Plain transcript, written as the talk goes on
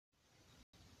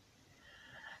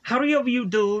Howdy, all you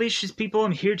delicious people.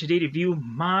 I'm here today to review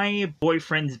My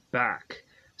Boyfriend's Back.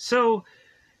 So,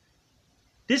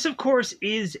 this, of course,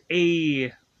 is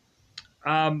a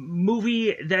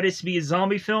movie that is to be a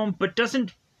zombie film, but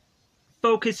doesn't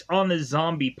focus on the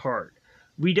zombie part.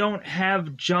 We don't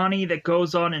have Johnny that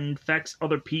goes on and infects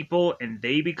other people and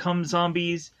they become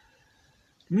zombies.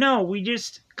 No, we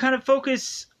just kind of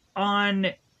focus on,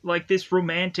 like, this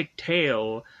romantic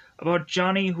tale about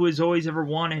Johnny who has always ever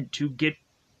wanted to get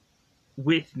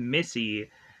with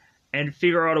Missy and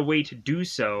figure out a way to do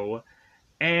so.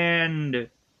 And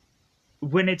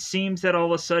when it seems that all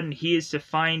of a sudden he is to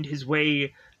find his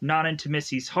way not into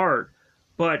Missy's heart,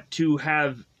 but to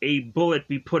have a bullet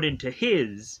be put into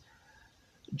his,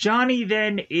 Johnny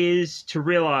then is to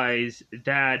realize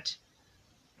that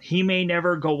he may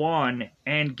never go on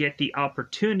and get the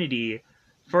opportunity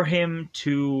for him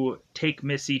to take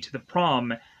Missy to the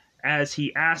prom as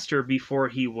he asked her before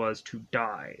he was to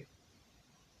die.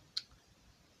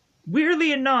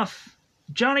 Weirdly enough,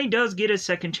 Johnny does get a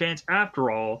second chance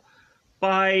after all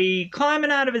by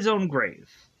climbing out of his own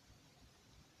grave.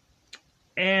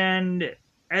 And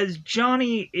as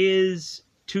Johnny is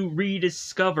to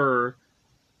rediscover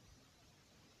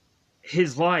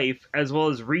his life, as well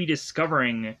as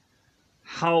rediscovering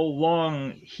how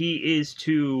long he is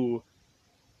to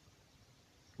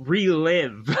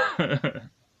relive,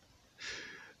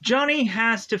 Johnny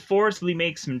has to forcibly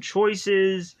make some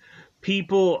choices.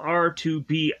 People are to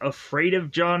be afraid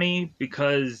of Johnny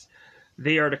because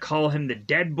they are to call him the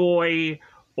dead boy,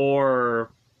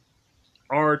 or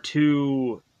are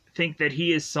to think that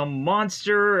he is some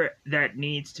monster that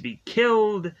needs to be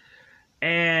killed.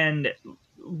 And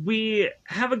we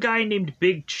have a guy named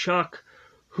Big Chuck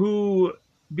who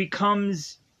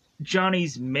becomes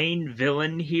Johnny's main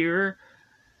villain here.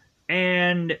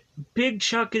 And Big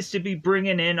Chuck is to be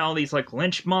bringing in all these like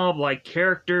lynch mob like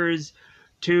characters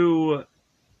to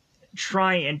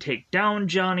try and take down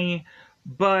Johnny.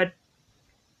 But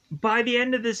by the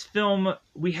end of this film,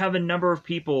 we have a number of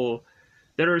people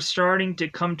that are starting to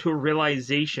come to a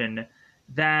realization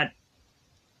that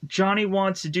Johnny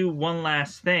wants to do one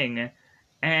last thing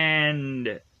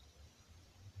and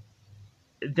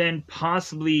then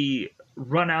possibly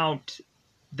run out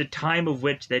the time of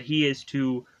which that he is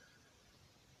to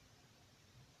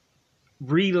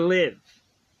relive,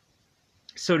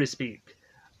 so to speak.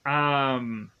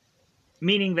 Meaning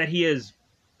that he has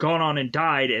gone on and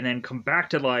died and then come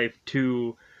back to life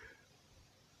to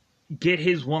get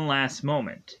his one last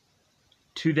moment,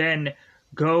 to then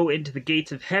go into the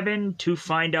gates of heaven to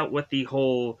find out what the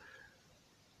whole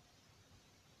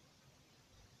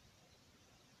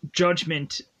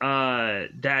judgment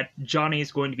that Johnny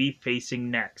is going to be facing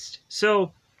next.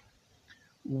 So,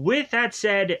 with that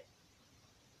said,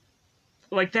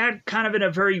 like that kind of in a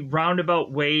very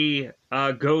roundabout way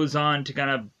goes on to kind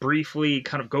of briefly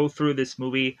kind of go through this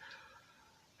movie.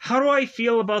 How do I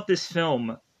feel about this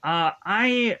film?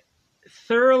 I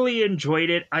thoroughly enjoyed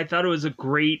it. I thought it was a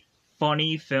great,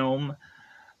 funny film.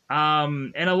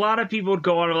 And a lot of people would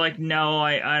go on and like, no,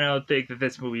 I don't think that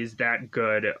this movie is that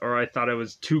good, or I thought it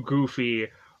was too goofy,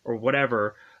 or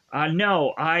whatever.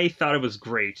 No, I thought it was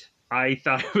great. I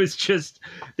thought it was just,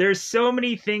 there's so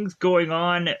many things going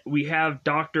on. We have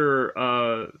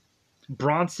Dr.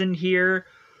 Bronson here,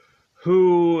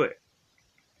 who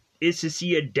is to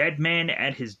see a dead man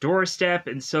at his doorstep,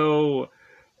 and so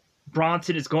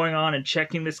Bronson is going on and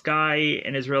checking this guy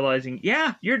and is realizing,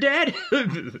 yeah, you're dead.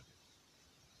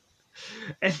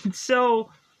 And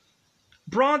so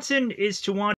Bronson is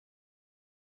to want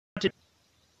to,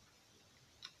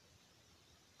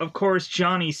 of course,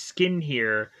 Johnny's skin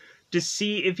here to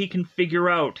see if he can figure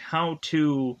out how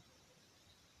to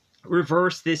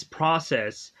reverse this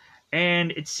process.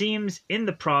 And it seems in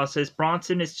the process,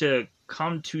 Bronson is to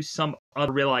come to some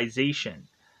other realization.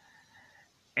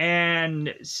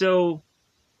 And so,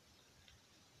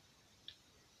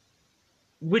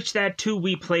 which that too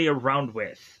we play around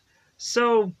with.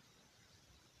 So,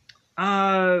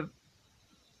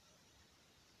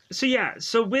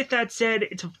 so with that said,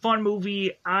 it's a fun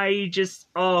movie.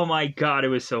 Oh my god, it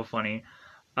was so funny.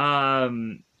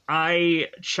 I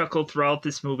chuckled throughout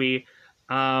this movie.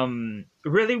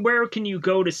 Really, where can you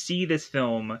go to see this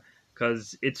film?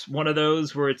 Because it's one of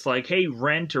those where it's like, hey,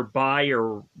 rent or buy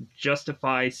or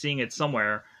justify seeing it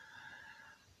somewhere.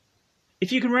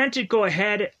 If you can rent it, go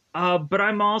ahead. But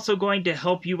I'm also going to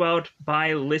help you out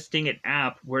by listing an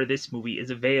app where this movie is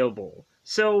available.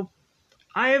 So,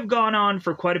 I have gone on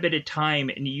for quite a bit of time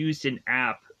and used an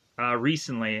app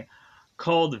recently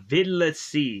called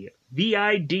Vidlesy.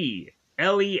 Vidlesy.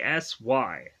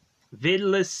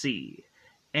 Vidlesy.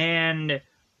 And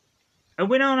I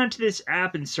went on onto this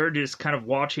app and started just kind of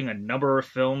watching a number of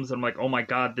films. I'm like, oh my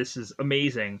god, this is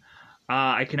amazing.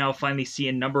 I can now finally see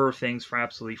a number of things for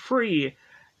absolutely free.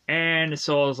 And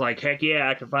so I was like, heck yeah,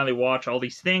 I can finally watch all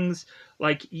these things.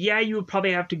 Like, yeah, you would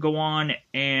probably have to go on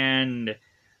and,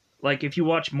 like, if you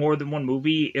watch more than one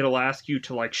movie, it'll ask you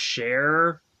to, like,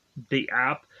 share the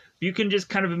app. You can just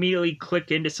kind of immediately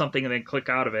click into something and then click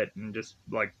out of it and just,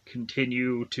 like,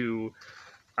 continue to,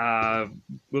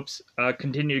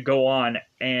 continue to go on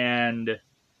and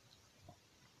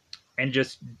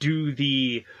just do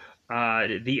the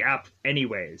app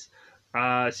anyways.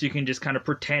 So you can just kind of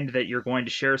pretend that you're going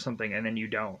to share something and then you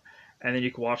don't. And then you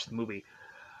can watch the movie.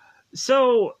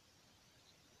 So,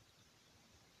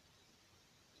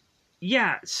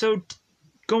 yeah, so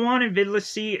go on and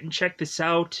Vidlicity and check this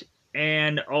out.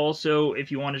 And also,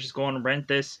 if you want to just go on and rent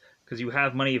this, because you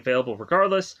have money available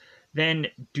regardless, then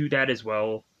do that as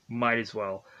well. Might as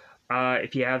well.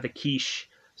 If you have the quiche.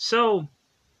 So,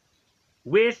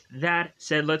 with that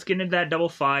said, let's get into that double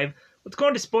five. Let's go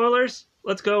into spoilers.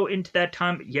 Let's go into that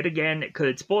time yet again, because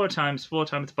it's spoiler time. Spoiler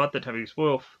time, it's about the time you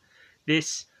spoil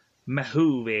this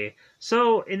movie.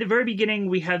 So, in the very beginning,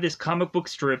 we have this comic book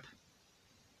strip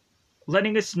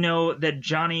letting us know that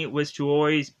Johnny was to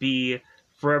always be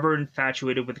forever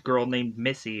infatuated with a girl named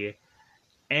Missy.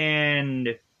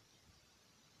 And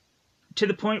to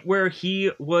the point where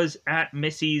he was at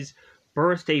Missy's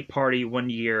birthday party one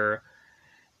year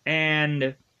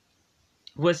and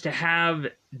was to have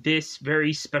this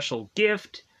very special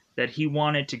gift that he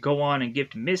wanted to go on and give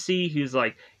to Missy. He was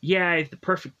like, yeah, I have the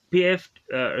perfect gift,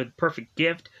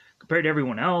 compared to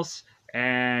everyone else,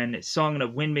 and so I'm going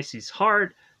to win Missy's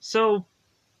heart. So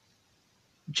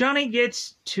Johnny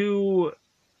gets to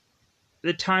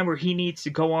the time where he needs to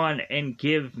go on and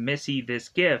give Missy this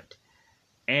gift,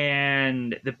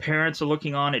 and the parents are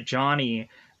looking on at Johnny,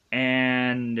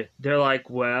 and they're like,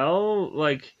 well,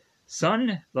 like,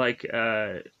 son, like,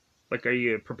 are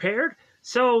you prepared?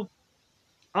 So,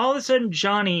 all of a sudden,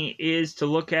 Johnny is to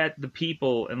look at the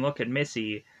people and look at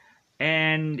Missy,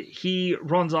 and he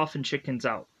runs off and chickens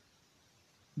out.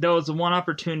 That was the one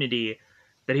opportunity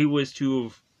that he was to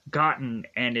have gotten,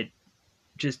 and it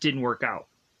just didn't work out.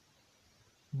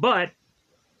 But,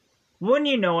 wouldn't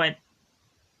you know it,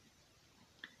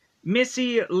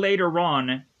 Missy later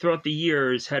on, throughout the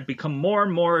years, had become more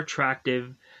and more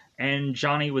attractive, and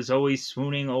Johnny was always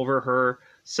swooning over her.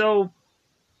 So,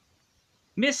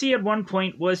 Missy at one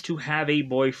point was to have a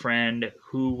boyfriend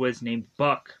who was named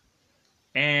Buck.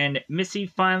 And Missy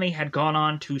finally had gone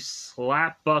on to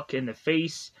slap Buck in the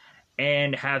face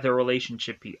and have their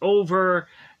relationship be over.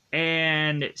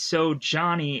 And so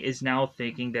Johnny is now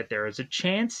thinking that there is a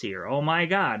chance here. Oh my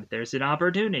god, there's an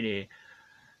opportunity.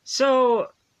 So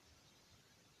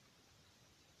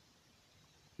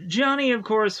Johnny, of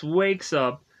course, wakes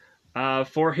up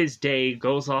for his day,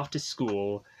 goes off to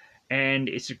school, and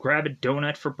is to grab a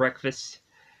donut for breakfast.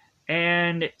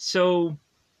 And so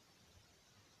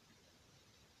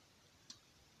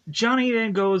Johnny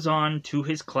then goes on to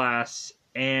his class,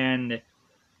 and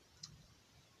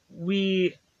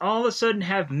we all of a sudden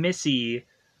have Missy,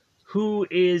 who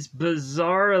is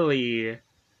bizarrely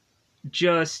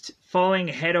just falling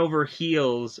head over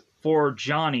heels for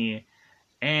Johnny,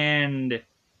 and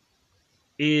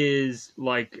is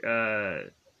like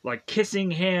kissing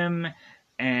him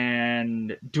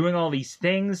and doing all these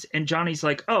things, and Johnny's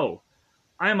like, oh,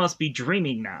 I must be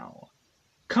dreaming now.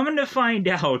 Coming to find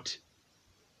out,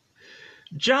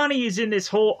 Johnny is in this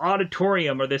whole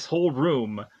auditorium, or this whole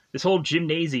room, this whole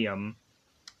gymnasium,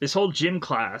 this whole gym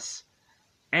class,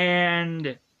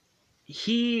 and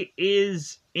he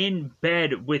is in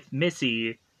bed with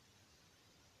Missy,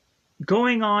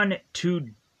 going on to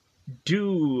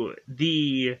do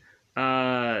the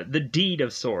deed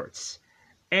of sorts.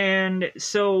 And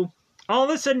so all of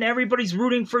a sudden everybody's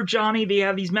rooting for Johnny. They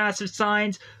have these massive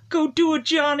signs, go do it,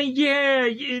 Johnny, yeah,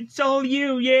 it's all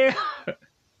you, yeah.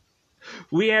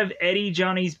 We have Eddie,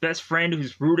 Johnny's best friend,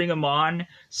 who's rooting him on.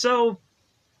 So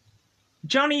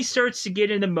Johnny starts to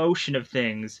get in the motion of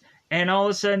things, and all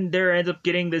of a sudden there ends up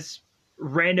getting this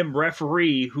random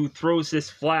referee who throws this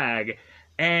flag,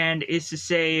 and is to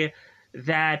say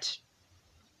that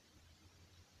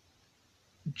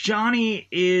Johnny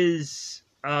is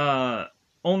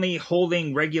only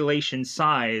holding regulation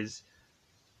size,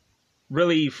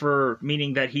 really, for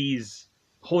meaning that he's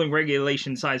holding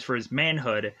regulation size for his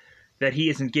manhood, that he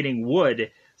isn't getting wood.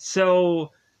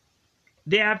 So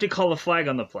they have to call a flag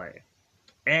on the play.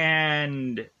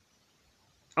 And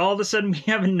all of a sudden we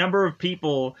have a number of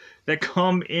people that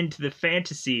come into the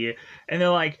fantasy, and they're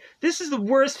like, this is the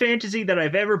worst fantasy that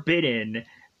I've ever been in.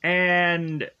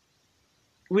 And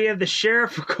we have the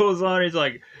sheriff who goes on. He's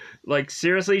like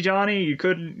seriously, Johnny,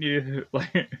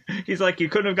 he's like, you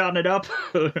couldn't have gotten it up,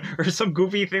 or some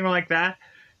goofy thing like that.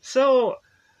 So,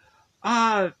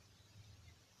 uh,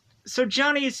 so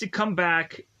Johnny is to come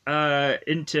back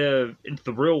into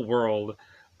the real world,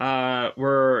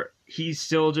 where he's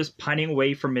still just pining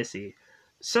away from Missy.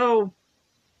 So,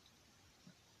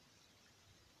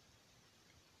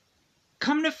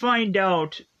 come to find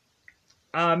out,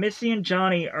 Missy and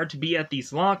Johnny are to be at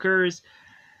these lockers,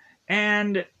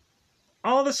 and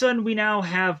all of a sudden we now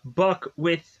have Buck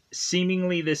with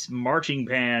seemingly this marching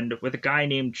band with a guy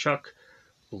named Chuck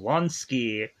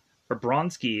Bronsky.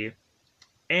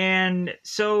 And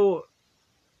so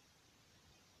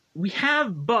we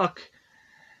have Buck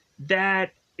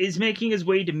that is making his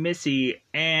way to Missy,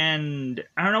 and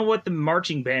I don't know what the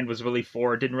marching band was really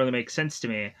for. It didn't really make sense to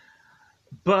me.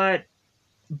 But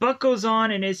Buck goes on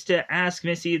and is to ask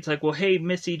Missy, it's like, well, hey,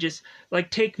 Missy, just,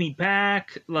 like, take me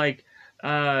back, like,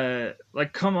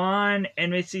 come on.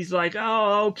 And Missy's like,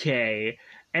 oh, okay.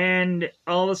 And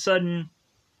all of a sudden,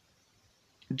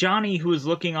 Johnny, who is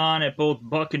looking on at both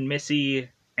Buck and Missy,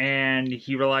 and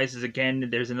he realizes again that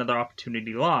there's another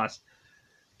opportunity lost,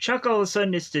 Chuck all of a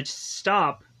sudden is to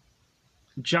stop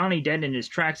Johnny dead in his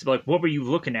tracks, like, what were you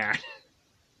looking at?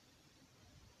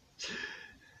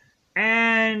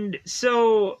 And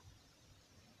so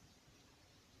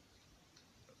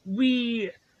we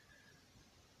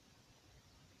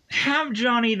have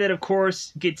Johnny that, of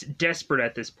course, gets desperate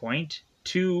at this point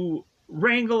to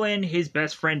wrangle in his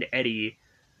best friend Eddie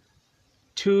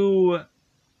to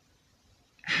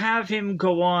have him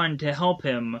go on to help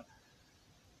him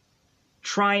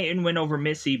try and win over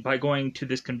Missy by going to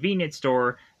this convenience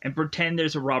store and pretend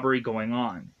there's a robbery going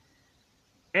on.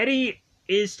 Eddie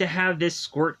is to have this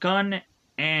squirt gun,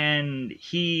 and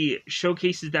he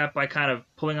showcases that by kind of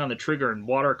pulling on the trigger and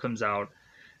water comes out.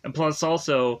 And plus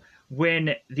also,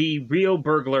 when the real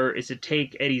burglar is to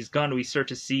take Eddie's gun, we start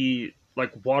to see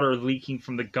like water leaking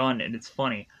from the gun, and it's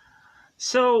funny.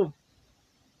 So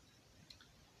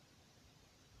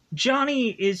Johnny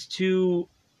is to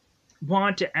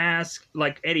want to ask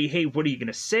like Eddie, hey, what are you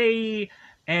gonna say?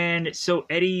 And so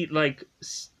Eddie like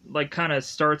kind of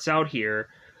starts out here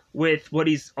with what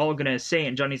he's all gonna say,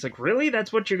 and Johnny's like, really?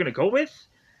 That's what you're gonna go with?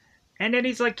 And then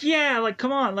he's like, yeah, like,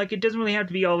 come on, like, it doesn't really have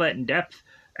to be all that in depth,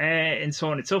 and so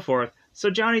on and so forth. So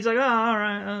Johnny's like, oh, all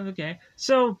right, okay.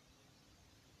 So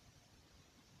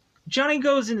Johnny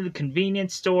goes into the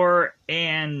convenience store,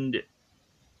 and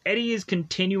Eddie is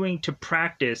continuing to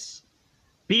practice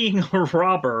being a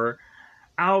robber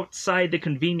outside the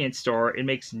convenience store. It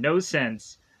makes no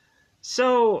sense.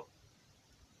 So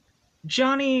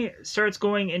Johnny starts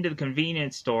going into the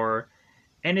convenience store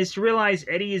and is to realize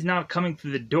Eddie is not coming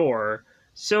through the door.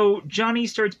 So Johnny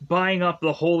starts buying up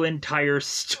the whole entire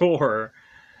store,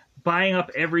 buying up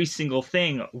every single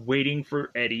thing, waiting for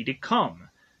Eddie to come.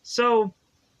 So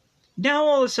now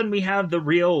all of a sudden we have the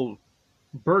real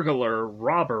burglar,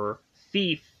 robber,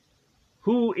 thief,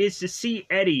 who is to see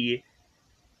Eddie,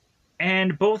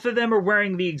 and both of them are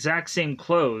wearing the exact same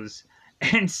clothes.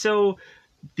 And so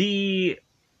the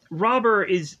robber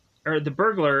is, or the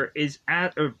burglar is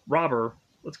at, or robber,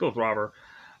 let's go with robber,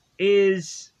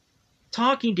 is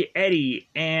talking to Eddie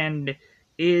and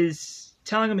is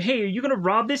telling him, hey, are you going to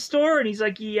rob this store? And he's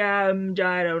like, yeah,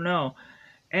 I don't know.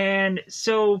 And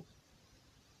so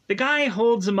the guy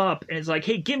holds him up and is like,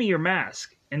 hey, give me your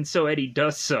mask. And so Eddie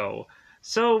does so.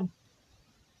 So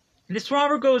this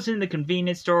robber goes in the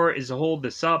convenience store, is to hold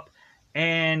this up,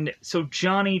 and so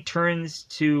Johnny turns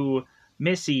to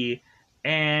Missy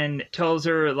and tells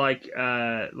her like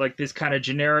this kind of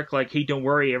generic, like, hey, don't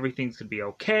worry, everything's gonna be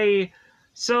okay.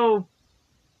 So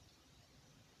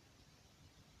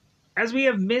as we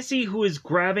have Missy, who is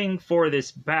grabbing for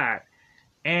this bat,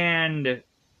 and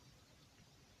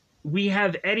we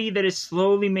have Eddie that is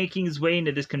slowly making his way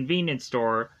into this convenience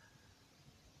store,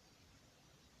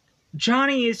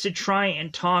 Johnny is to try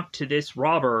and talk to this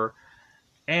robber,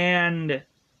 and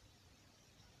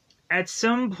at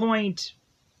some point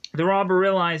the robber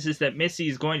realizes that Missy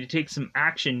is going to take some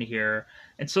action here,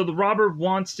 and so the robber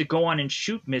wants to go on and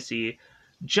shoot Missy.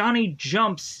 Johnny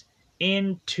jumps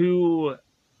into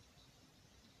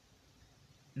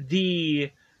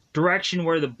the direction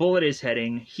where the bullet is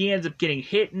heading. He ends up getting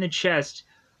hit in the chest,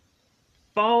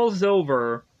 falls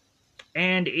over,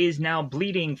 and is now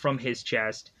bleeding from his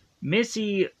chest.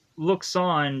 Missy looks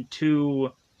on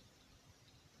to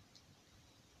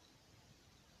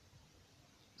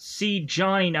see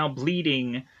Johnny now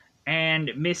bleeding,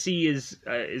 and Missy is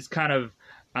kind of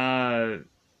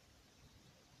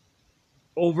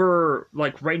over,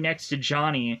 like, right next to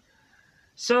Johnny.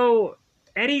 So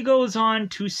Eddie goes on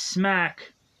to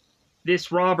smack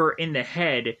this robber in the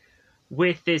head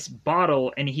with this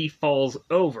bottle and he falls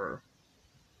over.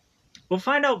 We'll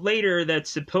find out later that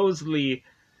supposedly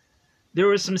there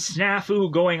was some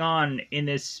snafu going on in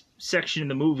this section of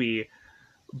the movie,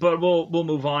 but we'll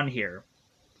move on here.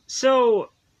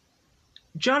 So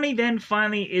Johnny then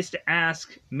finally is to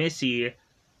ask Missy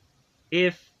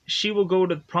if she will go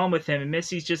to the prom with him, and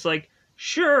Missy's just like,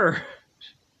 sure,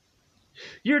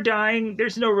 you're dying,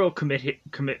 there's no real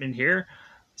commitment here.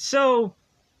 So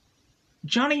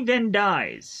Johnny then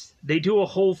dies. They do a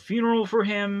whole funeral for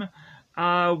him.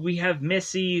 We have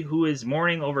Missy, who is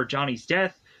mourning over Johnny's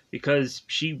death because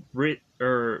she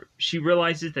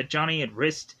realizes that Johnny had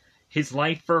risked his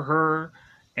life for her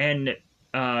and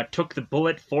took the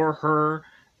bullet for her.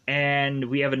 And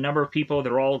we have a number of people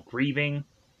that are all grieving.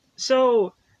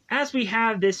 So as we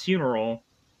have this funeral,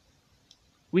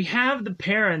 we have the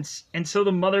parents, and so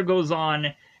the mother goes on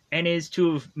and is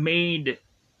to have made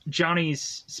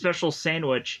Johnny's special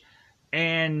sandwich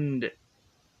and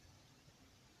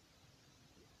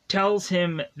tells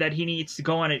him that he needs to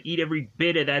go on and eat every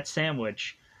bit of that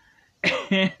sandwich.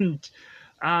 And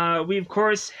we, of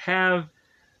course, have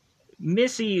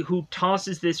Missy, who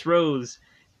tosses this rose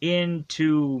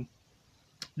into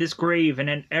this grave, and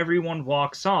then everyone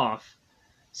walks off.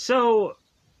 So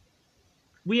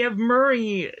we have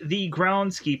Murray, the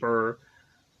groundskeeper,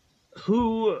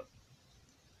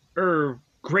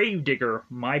 gravedigger,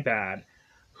 my bad,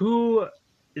 who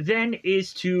then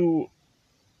is to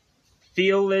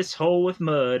fill this hole with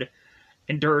mud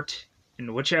and dirt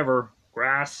and whichever,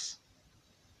 grass.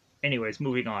 Anyways,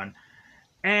 moving on.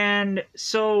 And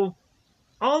so,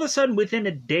 all of a sudden, within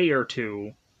a day or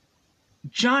two,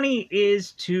 Johnny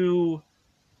is to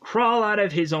crawl out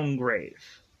of his own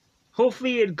grave.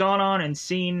 Hopefully he had gone on and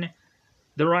seen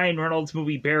the Ryan Reynolds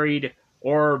movie Buried,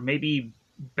 or maybe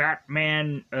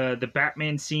the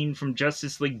Batman scene from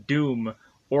Justice League Doom,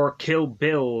 or Kill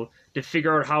Bill, to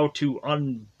figure out how to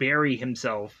unbury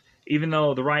himself. Even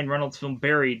though the Ryan Reynolds film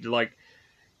Buried, not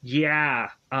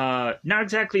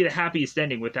exactly the happiest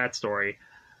ending with that story,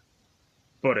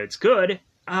 but it's good.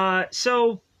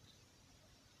 So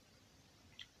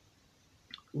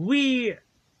we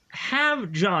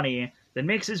have Johnny that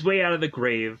makes his way out of the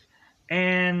grave,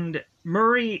 and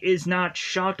Murray is not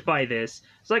shocked by this.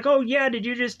 It's like, oh yeah, did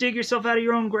you just dig yourself out of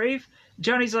your own grave?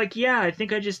 Johnny's like, yeah, I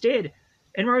think I just did.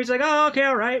 And Murray's like, oh, okay,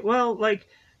 alright, well,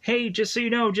 hey, just so you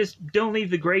know, just don't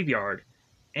leave the graveyard.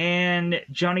 And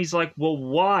Johnny's like, well,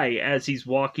 why? As he's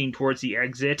walking towards the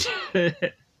exit.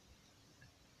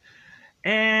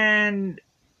 And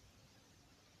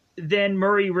then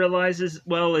Murray realizes,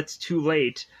 well, it's too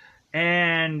late.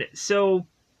 And so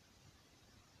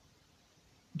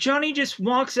Johnny just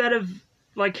walks out of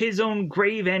his own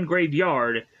grave and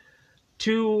graveyard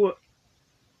to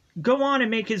go on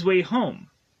and make his way home,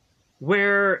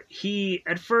 where he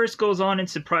at first goes on and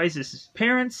surprises his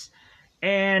parents,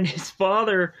 and his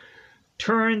father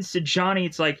turns to Johnny.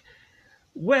 It's like,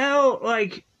 well,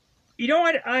 you know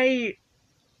what,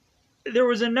 there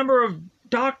was a number of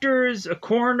doctors, a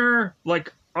coroner,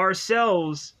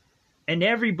 ourselves, and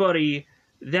everybody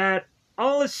that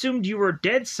all assumed you were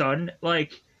dead, son.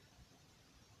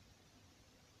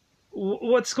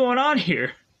 What's going on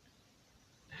here?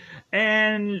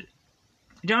 And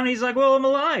Johnny's like, well, I'm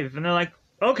alive. And they're like,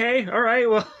 okay, all right,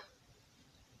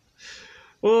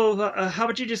 how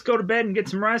about you just go to bed and get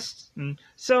some rest? And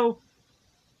so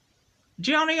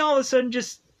Johnny all of a sudden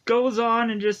just goes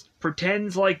on and just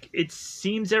pretends like it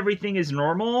seems everything is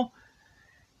normal.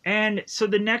 And so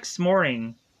the next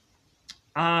morning,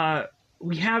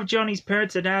 we have Johnny's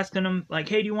parents that asking him,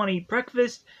 hey, do you want to eat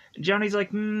breakfast? And Johnny's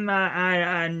like, no,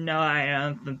 I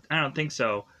don't think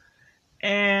so.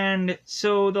 And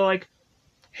so they're like,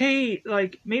 hey,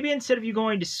 maybe instead of you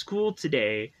going to school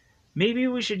today, maybe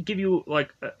we should give you,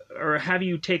 or have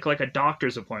you take, a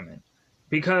doctor's appointment.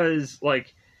 Because,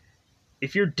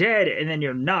 if you're dead and then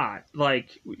you're not,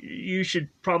 you should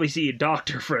probably see a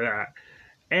doctor for that.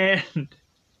 And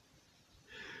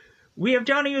we have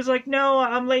Johnny who's like, no,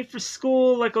 I'm late for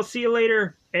school, I'll see you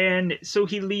later. And so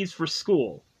he leaves for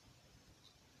school.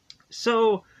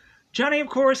 So Johnny, of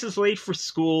course, is late for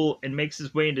school and makes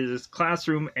his way into this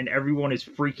classroom, and everyone is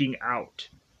freaking out.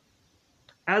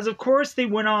 As, of course, they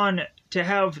went on to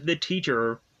have the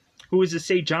teacher, who was to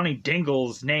say Johnny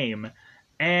Dingle's name,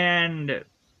 and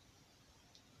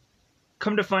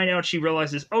come to find out, she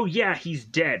realizes, oh yeah, he's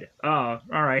dead.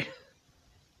 Alright.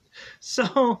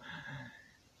 So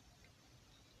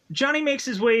Johnny makes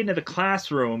his way into the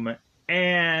classroom,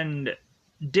 and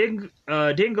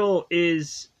Dingle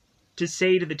is to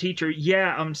say to the teacher,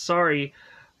 yeah, I'm sorry,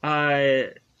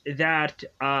 that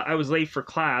I was late for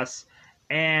class,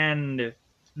 and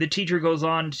the teacher goes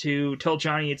on to tell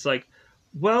Johnny, it's like,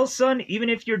 well, son, even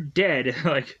if you're dead,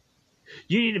 like,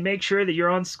 you need to make sure that you're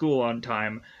on school on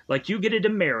time. Like, you get a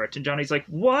demerit. And Johnny's like,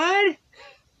 what?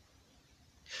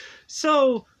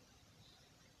 So,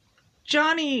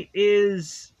 Johnny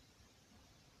is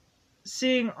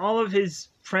seeing all of his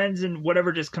friends and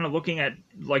whatever just kind of looking at,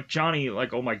 like, Johnny,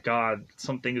 like, oh my god,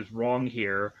 something is wrong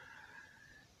here.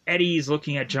 Eddie's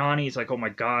looking at Johnny, he's like, oh my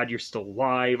god, you're still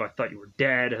alive, I thought you were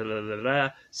dead, blah, blah, blah, blah.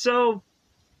 So,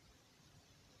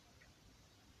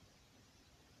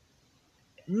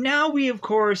 now we, of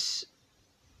course,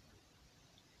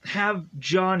 have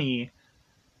Johnny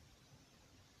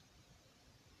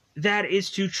that is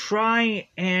to try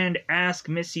and ask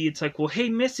Missy. It's like, well, hey,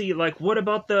 Missy, like, what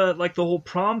about the whole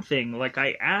prom thing? Like,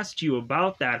 I asked you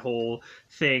about that whole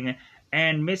thing,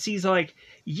 and Missy's like,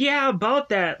 yeah, about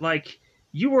that, like,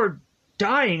 you were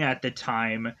dying at the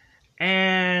time,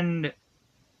 and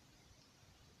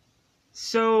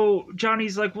so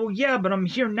Johnny's like, well, yeah, but I'm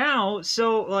here now,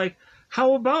 so, like,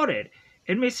 how about it?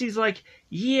 And Missy's like,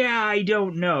 yeah, I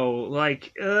don't know,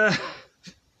 like,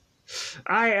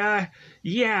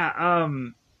 yeah,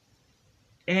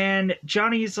 and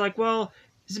Johnny's like, well,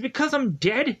 is it because I'm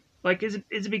dead? Like, is it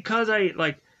because is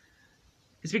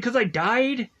it because I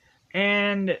died?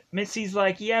 And Missy's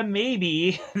like, yeah,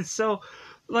 maybe. So,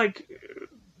 like,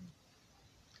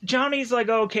 Johnny's like,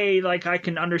 okay, like, I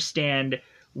can understand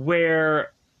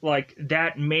where, like,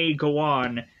 that may go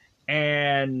on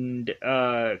and,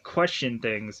 question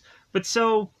things. But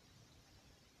so,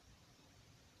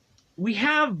 we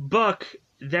have Buck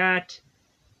that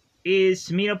is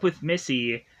to meet up with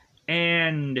Missy,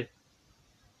 and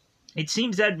it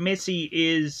seems that Missy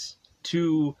is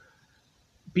to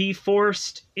be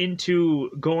forced into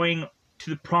going to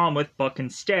the prom with Buck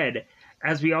instead,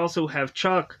 as we also have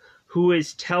Chuck, who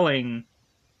is telling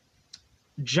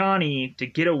Johnny to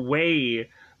get away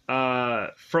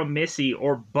from Missy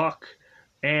or Buck,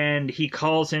 and he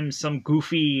calls him some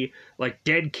goofy, like,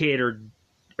 dead kid or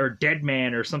dead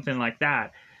man or something like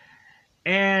that.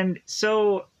 And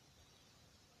so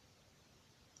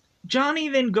Johnny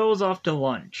then goes off to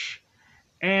lunch,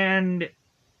 and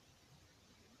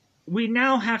we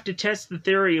now have to test the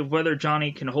theory of whether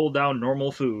Johnny can hold down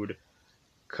normal food,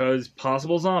 because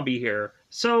possible zombie here.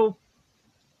 So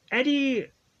Eddie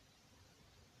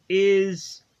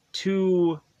is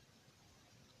to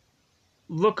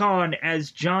look on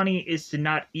as Johnny is to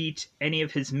not eat any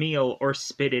of his meal or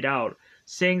spit it out,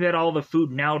 saying that all the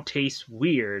food now tastes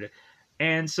weird.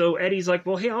 And so Eddie's like,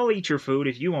 well, hey, I'll eat your food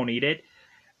if you won't eat it.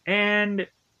 And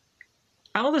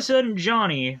all of a sudden,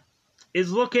 Johnny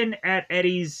is looking at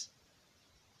Eddie's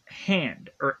hand,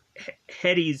 or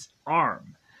Eddie's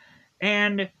arm.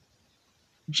 And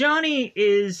Johnny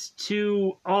is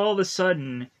to all of a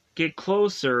sudden get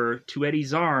closer to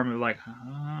Eddie's arm, like, ha.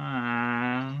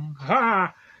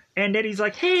 And Eddie's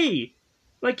like, hey,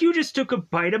 like, you just took a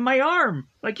bite of my arm.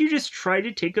 Like, you just tried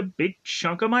to take a big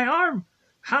chunk of my arm.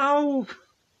 How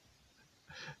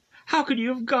could you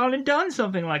have gone and done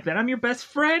something like that? I'm your best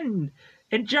friend.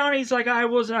 And Johnny's like, I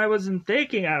wasn't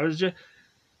thinking. I was just,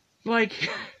 like,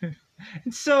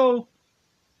 and so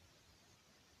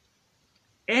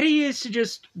Eddie is to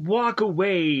just walk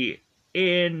away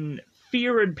in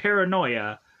fear and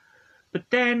paranoia. But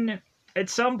then, at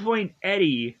some point,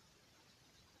 Eddie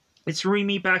is to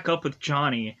re-meet back up with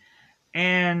Johnny,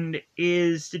 and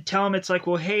is to tell him, it's like,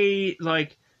 well, hey,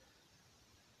 like,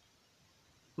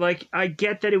 I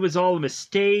get that it was all a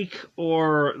mistake,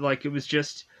 or, like, it was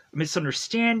just a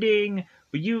misunderstanding,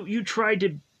 but you tried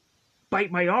to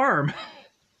bite my arm.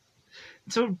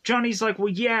 So Johnny's like, well,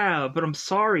 yeah, but I'm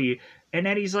sorry. And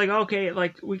Eddie's like, okay,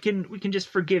 like, we can just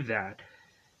forgive that.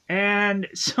 And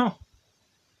so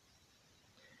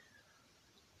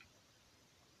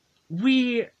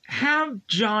we have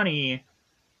Johnny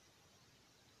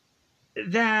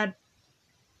that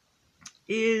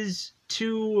is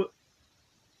to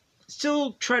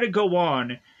still try to go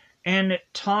on and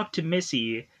talk to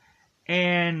Missy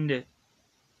and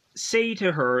say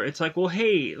to her, it's like, well,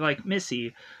 hey, like,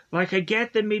 Missy, like, I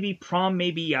get that maybe prom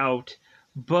may be out,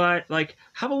 but, like,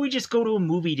 how about we just go to a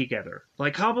movie together?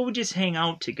 Like, how about we just hang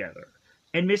out together?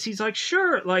 And Missy's like,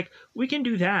 sure, like, we can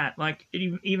do that. Like,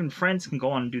 even friends can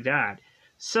go on and do that.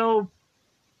 So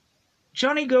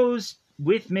Johnny goes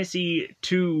with Missy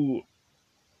to,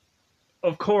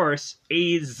 of course,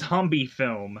 a zombie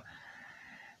film.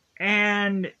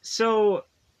 And so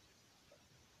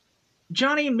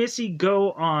Johnny and Missy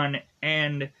go on,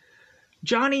 and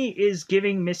Johnny is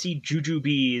giving Missy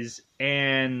jujubes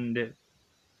and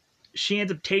she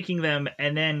ends up taking them,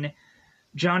 and then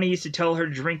Johnny used to tell her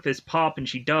to drink this pop, and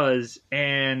she does,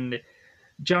 and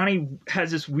Johnny has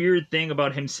this weird thing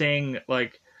about him saying,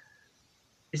 like,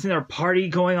 isn't there a party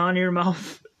going on in your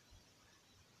mouth?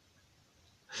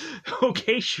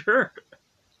 Okay, sure.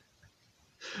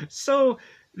 So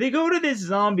they go to this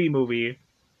zombie movie,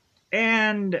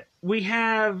 and we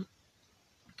have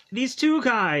these two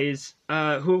guys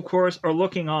who, of course, are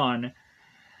looking on.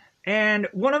 And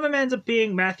one of them ends up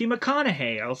being Matthew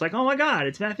McConaughey. I was like, oh my god,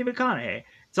 it's Matthew McConaughey.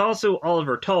 It's also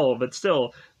Oliver Tull, but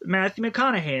still, Matthew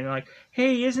McConaughey. And they're like,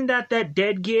 hey, isn't that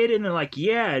dead kid? And they're like,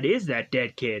 yeah, it is that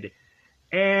dead kid.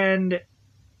 And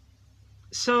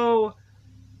so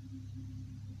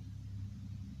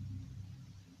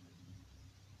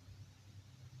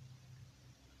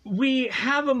we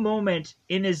have a moment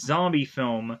in this zombie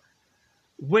film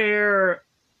where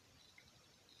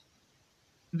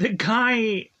the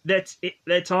guy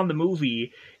that's on the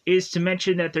movie is to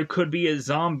mention that there could be a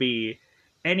zombie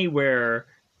anywhere,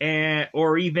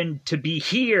 or even to be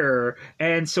here,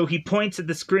 and so he points at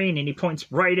the screen and he points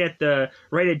right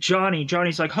at Johnny.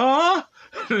 Johnny's like, huh?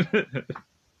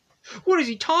 What is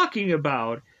he talking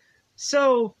about?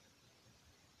 So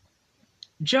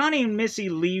Johnny and Missy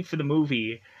leave for the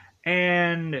movie,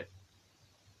 and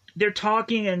they're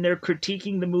talking and they're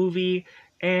critiquing the movie,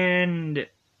 and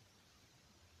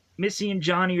Missy and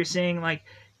Johnny are saying, like,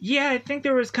 yeah, I think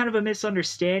there was kind of a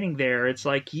misunderstanding there. It's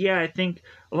like, yeah, I think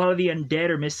a lot of the undead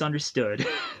are misunderstood.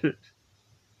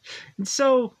 And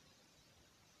so,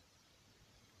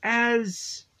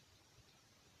 as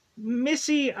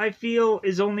Missy, I feel,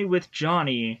 is only with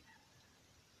Johnny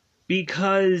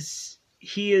because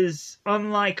he is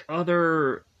unlike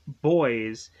other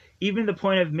boys, even to the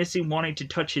point of Missy wanting to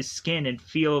touch his skin and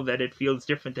feel that it feels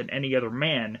different than any other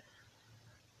man.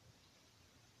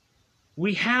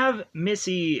 We have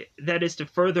Missy that is to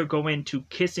further go into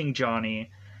kissing Johnny,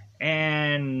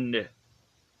 and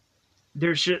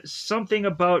there's just something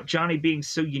about Johnny being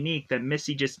so unique that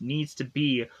Missy just needs to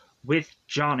be with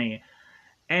Johnny.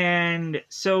 And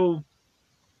so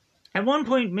at one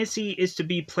point, Missy is to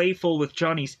be playful with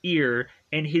Johnny's ear,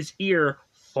 and his ear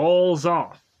falls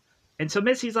off. And so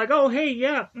Missy's like, "Oh, hey,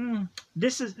 yeah,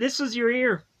 this is your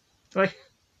ear. Like,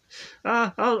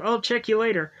 I'll check you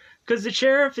later." Because the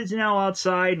sheriff is now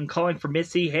outside and calling for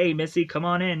Missy. Hey, Missy, come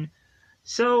on in.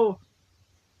 So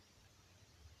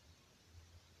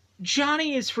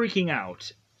Johnny is freaking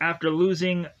out after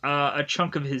losing a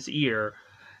chunk of his ear.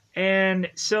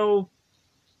 And so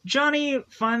Johnny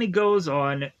finally goes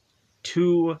on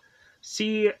to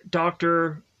see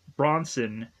Dr.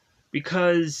 Bronson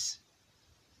because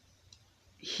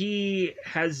he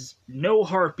has no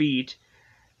heartbeat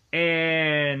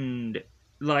and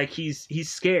like he's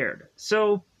scared.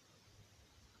 So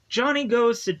Johnny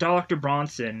goes to Dr.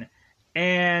 Bronson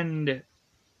and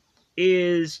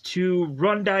is to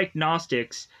run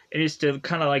diagnostics. It is to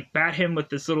kind of like bat him with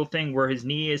this little thing where his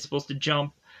knee is supposed to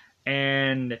jump,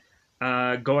 and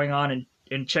going on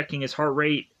and checking his heart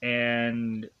rate,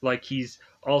 and like he's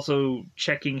also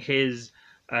checking his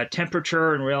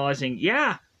temperature and realizing,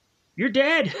 yeah, you're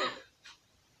dead.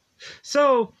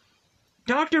 So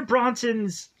Dr.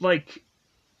 Bronson's like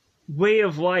way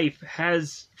of life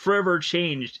has forever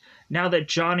changed now that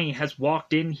Johnny has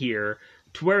walked in here,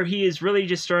 to where he is really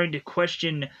just starting to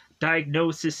question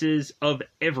diagnoses of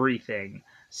everything.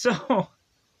 So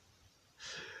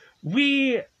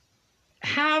we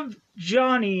have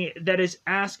Johnny that is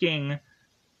asking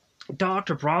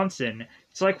Dr. Bronson,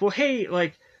 it's like, well, hey,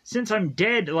 like, since I'm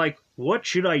dead, like, what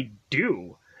should I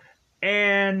do?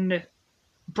 And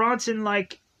Bronson,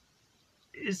 like,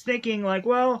 is thinking, like,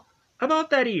 well,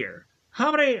 about that ear,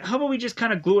 how about we just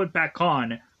kind of glue it back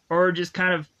on, or just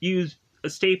kind of use a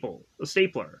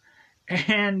stapler?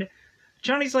 And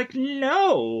Johnny's like,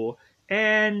 no.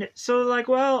 And so, like,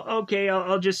 well, okay,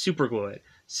 I'll just super glue it.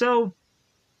 So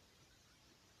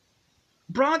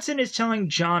Bronson is telling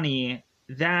Johnny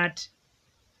that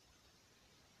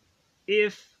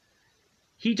if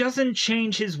he doesn't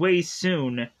change his ways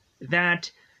soon,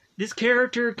 that this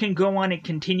character can go on and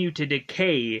continue to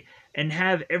decay and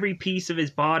have every piece of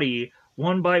his body,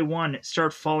 one by one,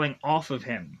 start falling off of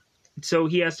him. So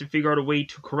he has to figure out a way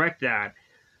to correct that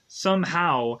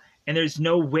somehow, and there's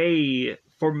no way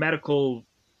for medical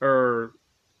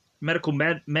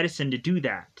medicine to do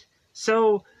that.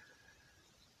 So,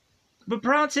 but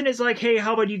Bronson is like, hey,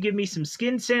 how about you give me some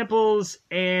skin samples,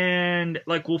 and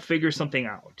like we'll figure something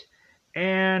out.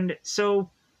 And so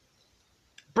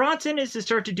Bronson is to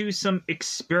start to do some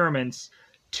experiments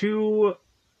to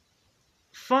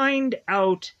find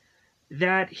out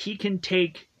that he can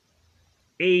take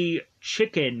a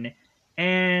chicken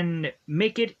and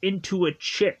make it into a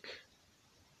chick.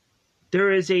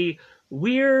 There is a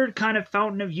weird kind of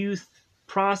fountain of youth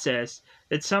process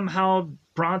that somehow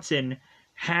Bronson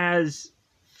has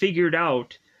figured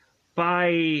out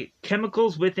by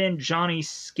chemicals within Johnny's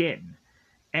skin.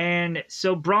 And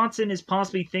so Bronson is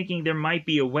possibly thinking there might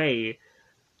be a way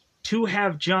to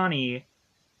have Johnny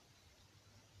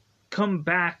come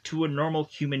back to a normal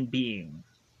human being.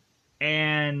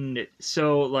 And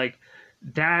so, like,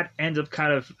 that ends up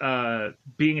kind of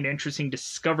being an interesting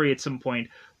discovery at some point.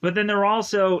 But then there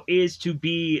also is to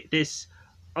be this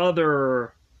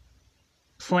other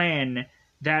plan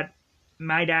that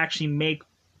might actually make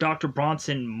Dr.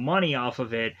 Bronson money off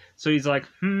of it. So he's like,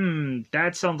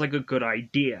 that sounds like a good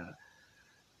idea.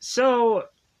 So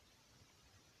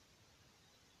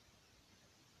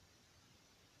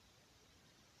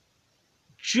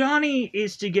Johnny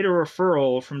is to get a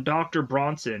referral from Dr.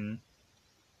 Bronson,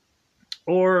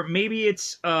 or maybe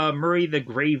it's Murray the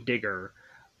Gravedigger.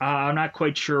 I'm not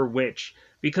quite sure which.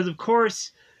 Because, of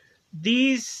course,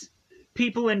 these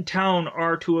people in town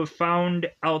are to have found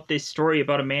out this story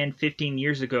about a man 15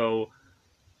 years ago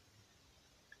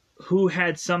who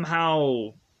had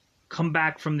somehow come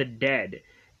back from the dead.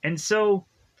 And so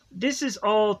this is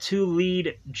all to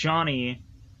lead Johnny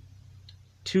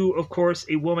to, of course,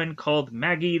 a woman called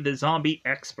Maggie the Zombie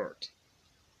Expert.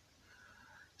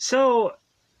 So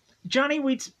Johnny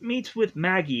meets with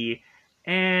Maggie,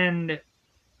 and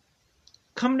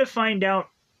come to find out,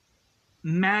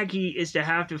 Maggie is to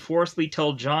have to forcibly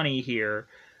tell Johnny here,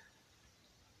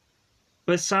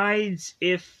 besides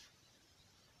if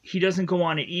he doesn't go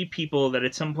on and eat people, that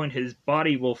at some point his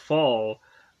body will fall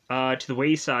to the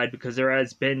wayside, because there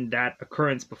has been that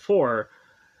occurrence before.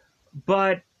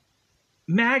 But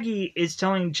Maggie is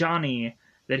telling Johnny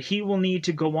that he will need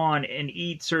to go on and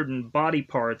eat certain body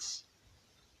parts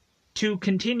to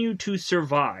continue to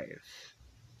survive.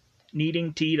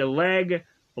 Needing to eat a leg,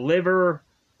 a liver,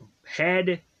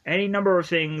 head, any number of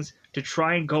things to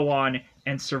try and go on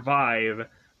and survive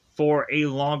for a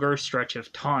longer stretch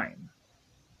of time.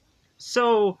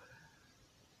 So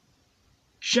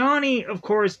Johnny, of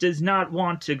course, does not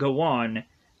want to go on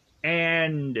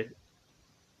and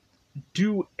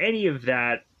do any of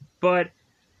that, but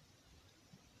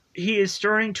he is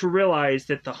starting to realize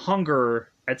that the hunger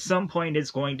at some point is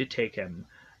going to take him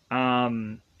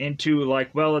into,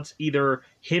 like, well, it's either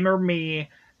him or me,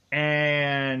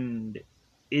 and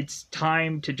it's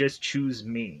time to just choose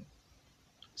me.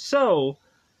 So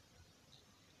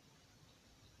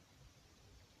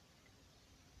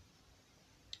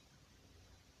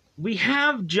we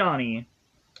have Johnny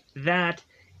that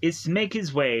is to make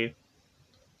his way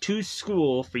to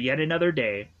school for yet another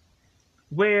day,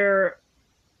 where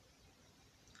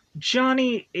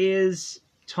Johnny is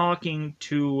talking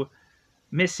to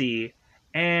Missy,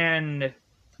 and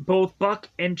both Buck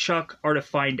and Chuck are to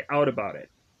find out about it.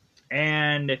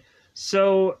 And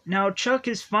so now Chuck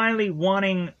is finally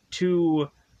wanting to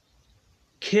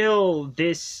kill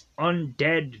this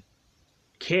undead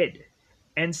kid.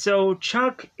 And so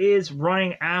Chuck is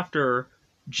running after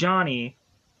Johnny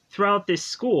throughout this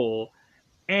school,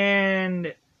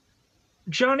 and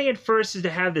Johnny at first is to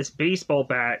have this baseball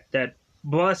bat that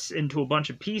busts into a bunch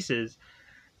of pieces,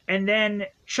 and then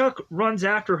Chuck runs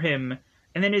after him,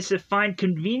 and then is to find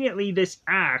conveniently this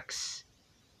axe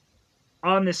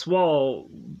on this wall,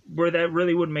 where that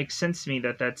really wouldn't make sense to me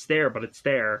that that's there, but it's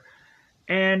there.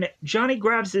 And Johnny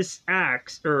grabs this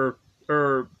axe, or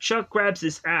Chuck grabs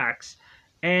this axe,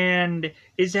 and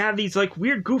is to have these, like,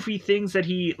 weird goofy things that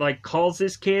he, like, calls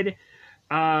this kid,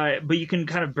 but you can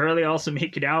kind of barely also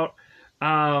make it out.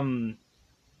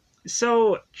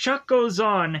 So Chuck goes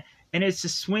on and is to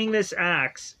swing this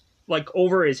axe, like,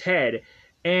 over his head,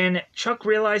 and Chuck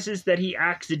realizes that he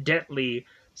accidentally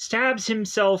stabs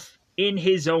himself in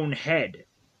his own head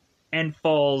and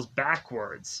falls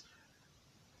backwards.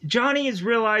 Johnny is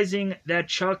realizing that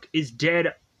Chuck is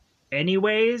dead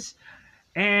anyways,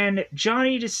 and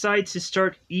Johnny decides to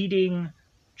start eating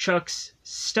Chuck's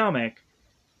stomach,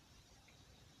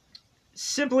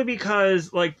 simply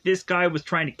because, like, this guy was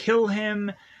trying to kill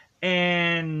him,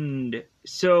 and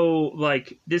so,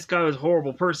 like, this guy was a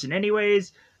horrible person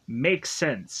anyways. Makes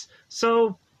sense.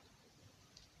 So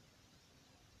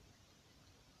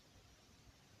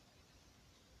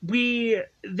we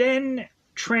then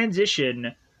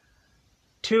transition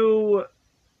to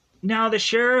now the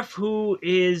sheriff, who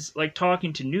is, like,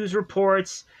 talking to news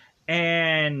reports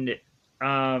and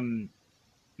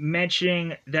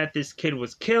mentioning that this kid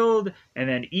was killed and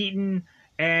then eaten,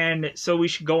 and so we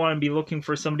should go on and be looking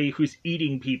for somebody who's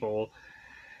eating people.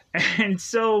 And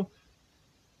so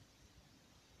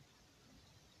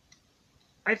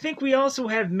I think we also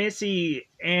have Missy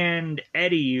and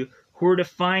Eddie who are to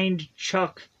find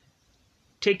Chuck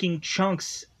taking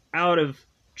chunks out of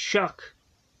Chuck.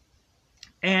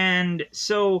 And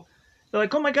so they're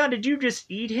like, oh my god, did you just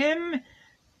eat him?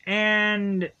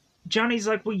 And Johnny's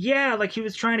like, well, yeah, like he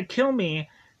was trying to kill me.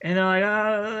 And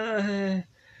they're like,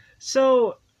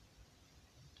 So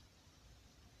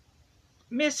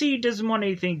Missy doesn't want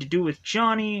anything to do with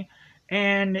Johnny.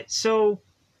 And so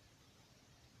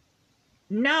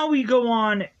now we go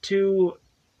on to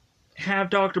have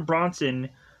Dr. Bronson,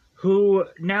 who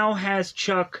now has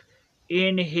Chuck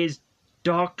in his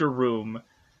doctor room.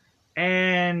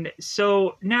 And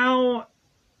so now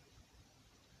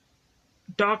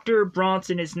Dr.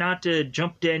 Bronson is not to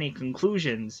jump to any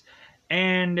conclusions.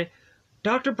 And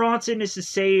Dr. Bronson is to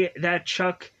say that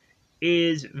Chuck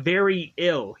is very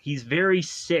ill. He's very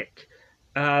sick.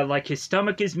 Like his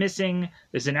stomach is missing,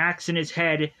 there's an axe in his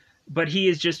head, but he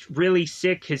is just really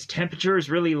sick. His temperature is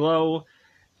really low.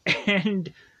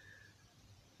 And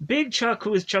Big Chuck,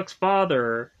 who is Chuck's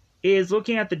father, is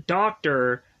looking at the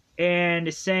doctor and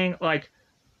is saying, like,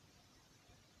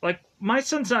 my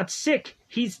son's not sick,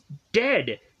 he's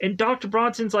dead. And Dr.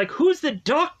 Bronson's like, who's the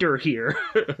doctor here?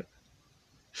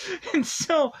 And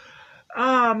so,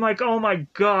 I'm like, oh my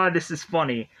god, this is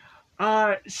funny.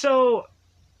 So,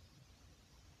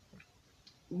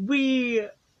 we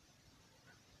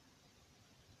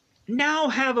now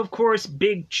have, of course,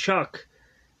 Big Chuck,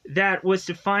 that was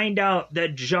to find out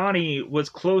that Johnny was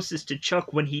closest to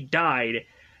Chuck when he died.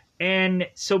 And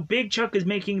so Big Chuck is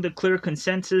making the clear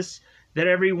consensus that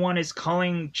everyone is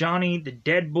calling Johnny the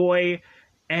dead boy.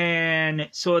 And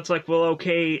so it's like, well,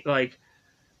 okay, like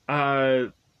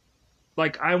I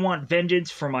want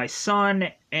vengeance for my son,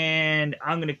 and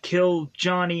I'm gonna kill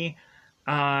Johnny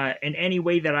in any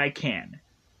way that I can.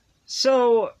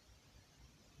 So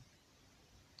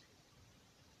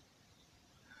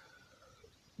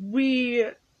we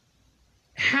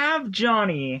have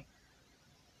Johnny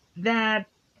that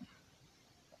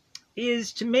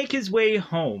is to make his way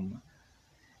home.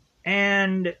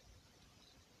 And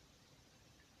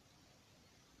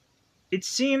it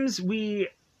seems we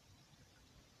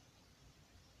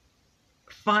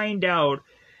find out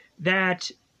that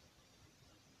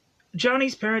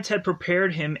Johnny's parents had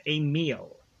prepared him a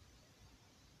meal.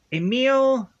 A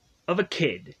meal of a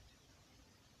kid.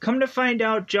 Come to find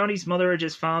out, Johnny's mother had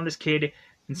just found this kid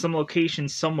in some location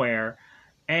somewhere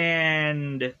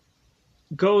and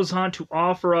goes on to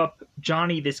offer up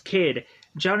Johnny this kid.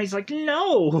 Johnny's like,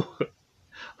 no,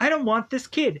 I don't want this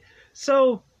kid.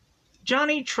 So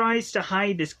Johnny tries to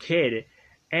hide this kid,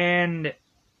 and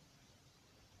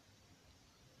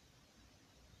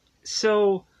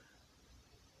so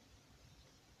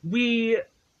we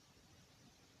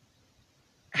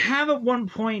have at one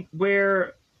point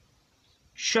where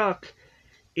Chuck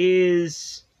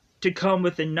is to come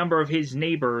with a number of his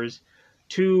neighbors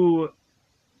to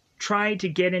try to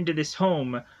get into this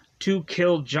home to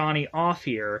kill Johnny off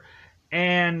here.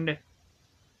 And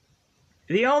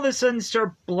they all of a sudden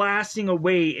start blasting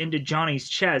away into Johnny's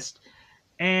chest.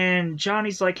 And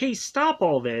Johnny's like, hey, stop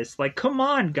all this. Like, come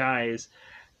on, guys.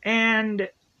 And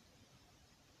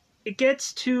it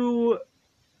gets to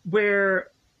where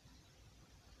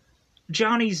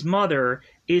Johnny's mother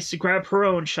is to grab her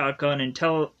own shotgun and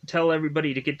tell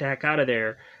everybody to get the heck out of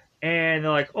there. And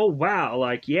they're like, oh, wow,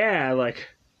 like, yeah, like,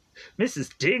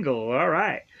 Mrs. Dingle, all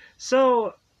right.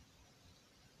 So,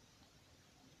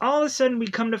 all of a sudden, we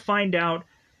come to find out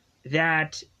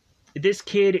that this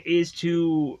kid is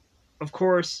to, of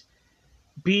course,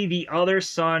 be the other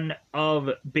son of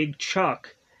Big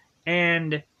Chuck.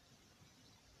 And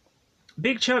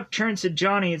Big Chuck turns to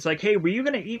Johnny. It's like, hey, were you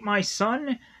going to eat my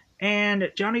son?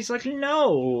 And Johnny's like,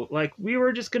 no. Like, we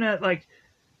were just going to, like,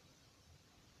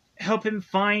 help him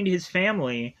find his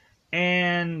family.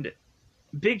 And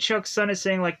Big Chuck's son is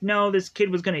saying, like, no, this kid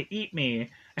was going to eat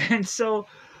me. And so,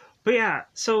 but yeah,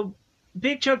 so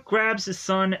Big Chuck grabs his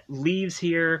son, leaves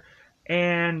here,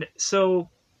 and so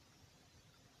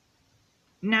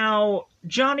now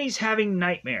Johnny's having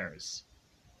nightmares.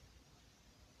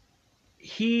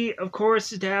 He, of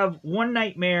course, is to have one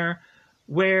nightmare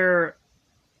where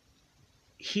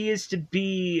he is to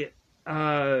be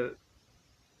in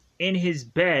his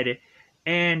bed,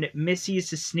 and Missy is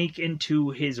to sneak into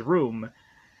his room.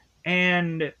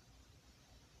 And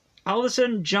all of a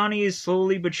sudden, Johnny is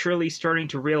slowly but surely starting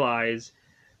to realize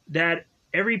that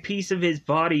every piece of his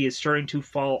body is starting to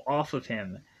fall off of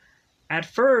him. At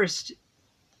first,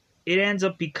 it ends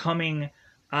up becoming,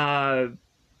 I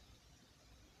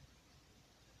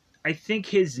think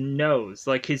his nose.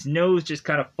 Like, his nose just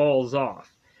kind of falls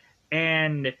off.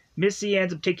 and Missy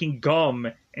ends up taking gum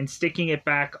and sticking it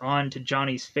back onto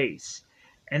Johnny's face.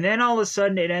 And then all of a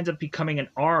sudden it ends up becoming an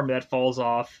arm that falls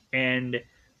off, and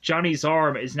Johnny's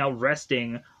arm is now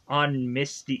resting on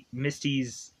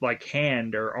Misty's like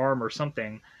hand or arm or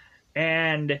something.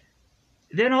 And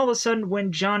then all of a sudden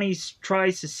when Johnny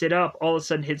tries to sit up, all of a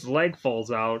sudden his leg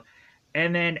falls out.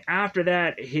 And then after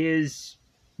that his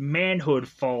manhood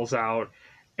falls out.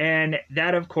 And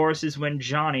that, of course, is when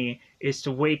Johnny is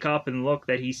to wake up and look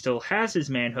that he still has his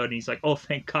manhood. And he's like, oh,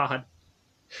 thank God.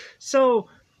 So,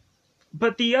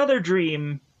 but the other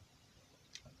dream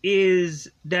is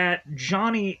that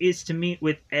Johnny is to meet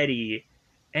with Eddie.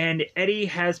 And Eddie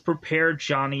has prepared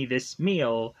Johnny this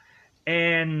meal.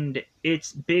 And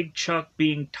it's Big Chuck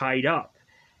being tied up.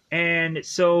 And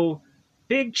so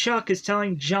Big Chuck is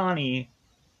telling Johnny,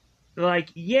 like,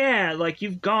 yeah, like,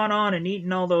 you've gone on and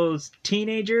eaten all those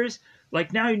teenagers.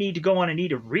 Like, now you need to go on and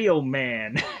eat a real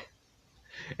man.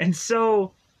 And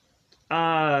so,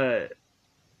 like,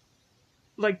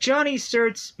 Johnny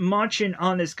starts munching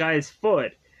on this guy's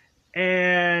foot.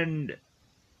 And,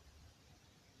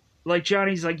 like,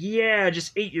 Johnny's like, yeah,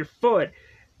 just ate your foot.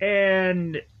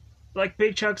 And, like,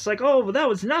 Big Chuck's like, oh, well, that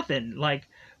was nothing. Like,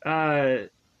 you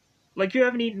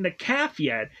haven't eaten the calf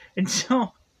yet. And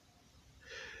so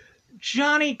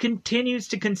Johnny continues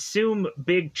to consume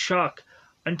Big Chuck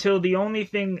until the only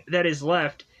thing that is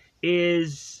left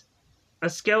is a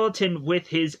skeleton with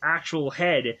his actual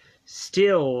head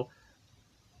still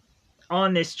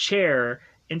on this chair,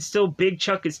 and still Big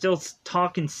Chuck is still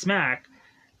talking smack.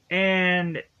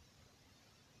 And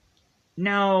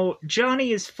now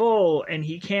Johnny is full and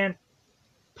he can't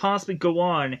possibly go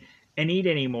on and eat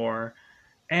anymore.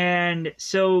 And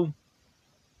so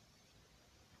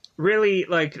really,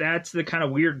 like, that's the kind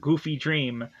of weird, goofy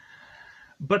dream.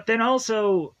 But then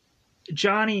also,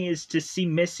 Johnny is to see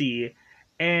Missy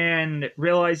and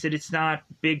realize that it's not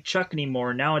Big Chuck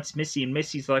anymore. Now it's Missy, and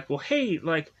Missy's like, well, hey,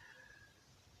 like,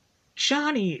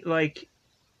 Johnny,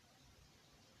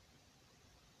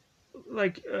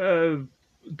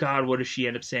 God, what does she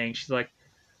end up saying? She's like,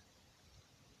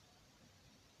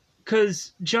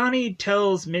 because Johnny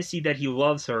tells Missy that he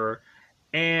loves her,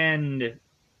 and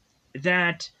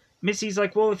that Missy's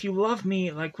like, well, if you love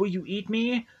me, like, will you eat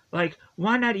me? Like,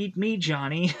 why not eat me,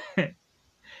 Johnny?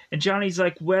 And Johnny's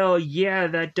like, well, yeah,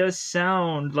 that does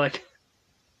sound like...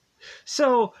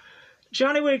 So,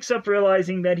 Johnny wakes up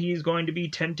realizing that he's going to be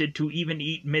tempted to even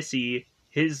eat Missy,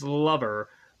 his lover.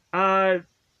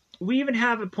 We even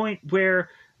have a point where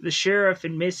the sheriff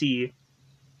and Missy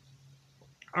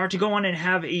are to go on and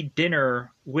have a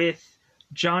dinner with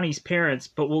Johnny's parents,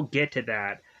 but we'll get to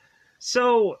that.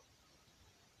 So,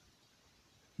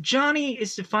 Johnny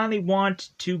is to finally want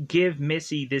to give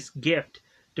Missy this gift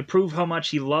to prove how much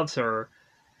he loves her.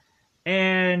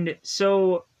 And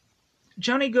so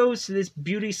Johnny goes to this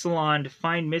beauty salon to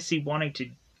find Missy wanting to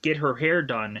get her hair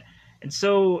done. And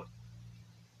so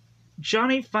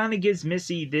Johnny finally gives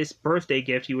Missy this birthday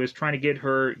gift he was trying to get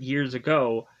her years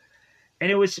ago.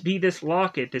 And it was to be this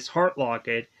locket, this heart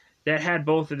locket, that had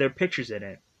both of their pictures in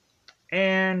it.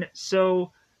 And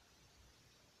so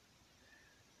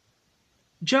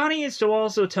Johnny is to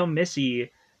also tell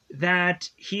Missy that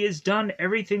he has done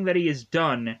everything that he has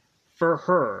done for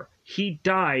her. He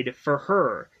died for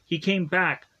her. He came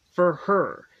back for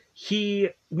her. He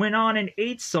went on and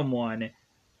ate someone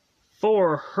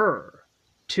for her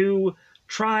to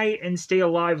try and stay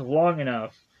alive long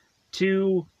enough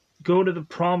to go to the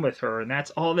prom with her, and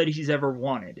that's all that he's ever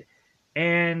wanted.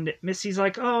 And Missy's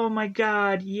like, oh my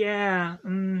God, yeah.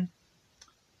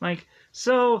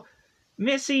 So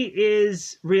Missy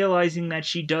is realizing that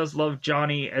she does love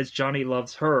Johnny as Johnny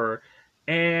loves her.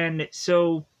 And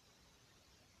so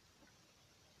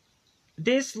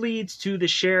this leads to the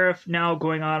sheriff now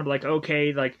going on like,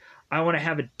 okay, like, I want to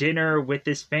have a dinner with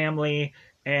this family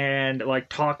and, like,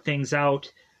 talk things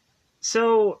out.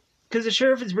 So, because the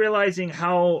sheriff is realizing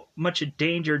how much a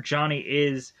danger Johnny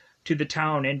is to the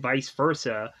town and vice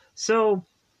versa. So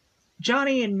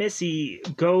Johnny and Missy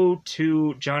go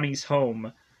to Johnny's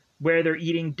home where they're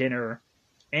eating dinner,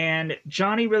 and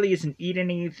Johnny really isn't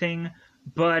eating anything,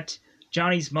 but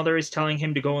Johnny's mother is telling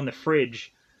him to go in the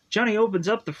fridge. Johnny opens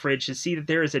up the fridge to see that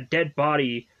there is a dead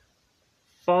body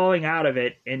falling out of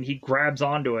it, and he grabs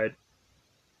onto it.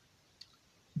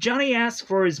 Johnny asks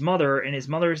for his mother, and his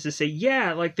mother is to say,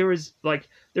 yeah, like, there was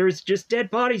just dead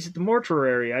bodies at the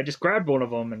mortuary. I just grabbed one of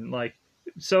them, and, like,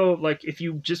 so, like, if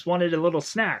you just wanted a little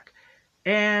snack.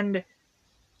 And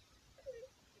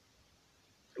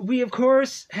we, of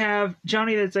course, have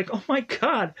Johnny that's like, oh my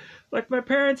God, like, my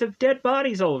parents have dead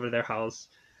bodies all over their house.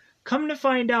 Come to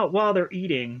find out while they're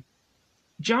eating,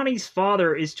 Johnny's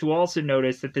father is to also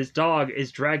notice that this dog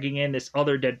is dragging in this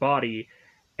other dead body,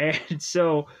 and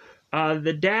so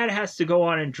the dad has to go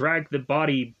on and drag the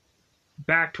body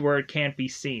back to where it can't be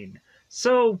seen.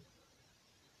 So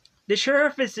the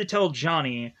sheriff is to tell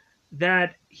Johnny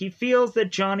that he feels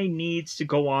that Johnny needs to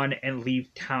go on and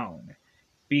leave town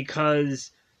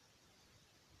because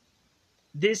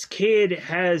this kid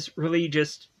has really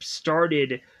just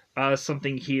started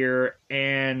something here,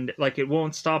 and like it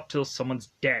won't stop till someone's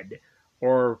dead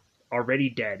or already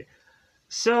dead.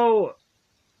 So,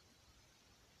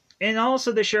 and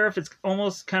also the sheriff is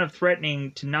almost kind of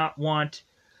threatening to not want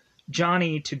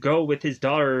Johnny to go with his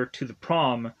daughter to the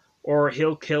prom, or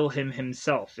he'll kill him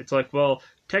himself. It's like, well,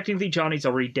 technically Johnny's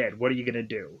already dead. What are you gonna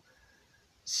do?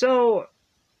 So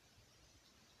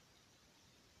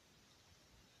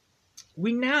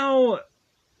we now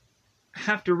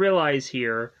have to realize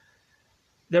here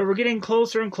that we're getting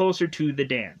closer and closer to the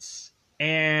dance.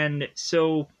 And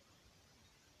so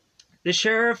the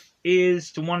sheriff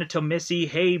is to want to tell Missy,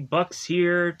 hey, Buck's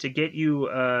here to get you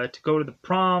to go to the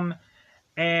prom.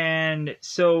 And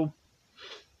so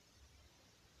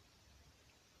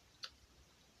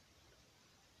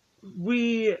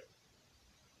we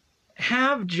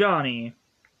have Johnny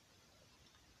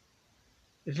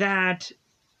that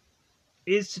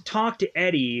is to talk to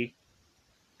Eddie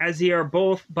as they are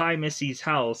both by Missy's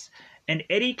house, and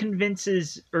Eddie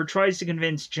convinces or tries to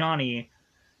convince Johnny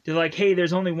to like, hey,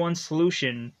 there's only one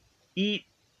solution: eat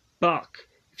Buck.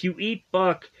 If you eat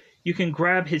Buck, you can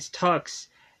grab his tux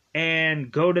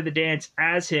and go to the dance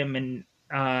as him,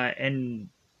 and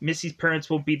Missy's parents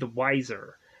will be the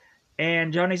wiser.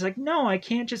 And Johnny's like, no, I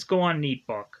can't just go on and eat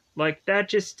Buck. Like that,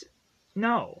 just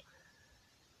no.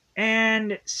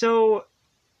 And so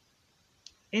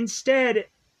instead,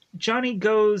 Johnny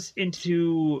goes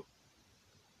into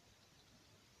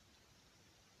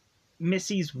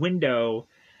Missy's window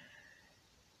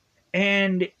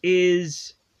and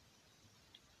is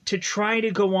to try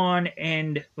to go on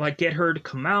and like get her to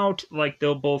come out. Like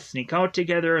they'll both sneak out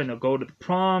together and they'll go to the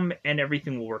prom and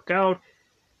everything will work out.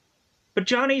 But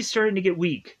Johnny's starting to get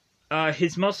weak.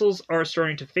 His muscles are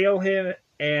starting to fail him,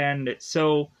 and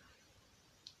so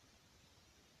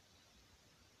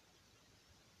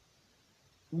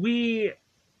we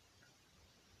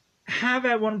have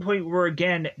at one point where,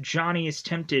 again, Johnny is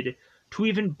tempted to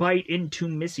even bite into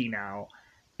Missy now.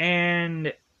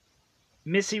 And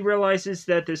Missy realizes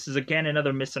that this is, again,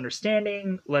 another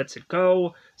misunderstanding, lets it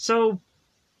go. So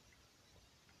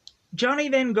Johnny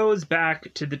then goes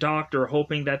back to the doctor,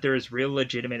 hoping that there's real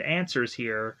legitimate answers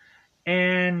here.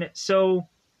 And so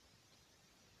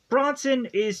Bronson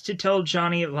is to tell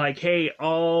Johnny, like, hey,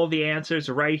 all the answers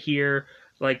are right here.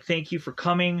 Like, thank you for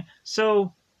coming.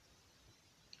 So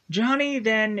Johnny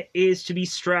then is to be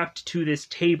strapped to this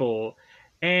table,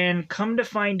 and come to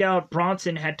find out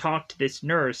Bronson had talked to this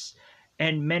nurse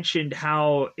and mentioned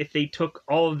how if they took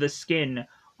all of the skin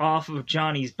off of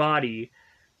Johnny's body,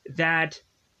 that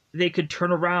they could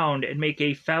turn around and make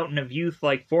a fountain of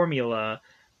youth-like formula,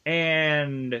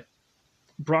 and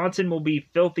Bronson will be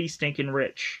filthy stinking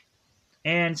rich.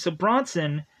 And so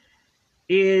Bronson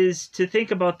is to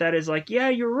think about that as like, yeah,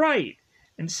 you're right.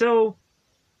 And so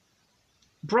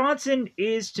Bronson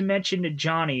is to mention to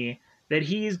Johnny that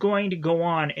he's going to go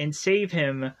on and save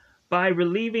him by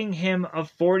relieving him of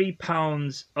 40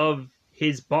 pounds of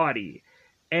his body.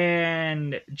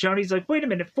 And Johnny's like, wait a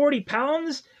minute, 40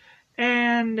 pounds?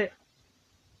 And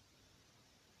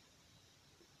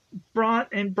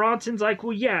Bronson's like,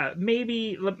 well, yeah,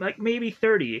 maybe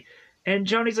 30. And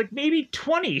Johnny's like, maybe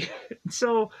 20.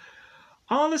 So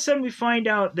all of a sudden we find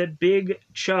out that Big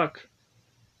Chuck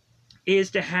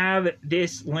is to have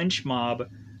this lynch mob,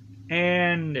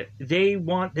 and they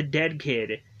want the dead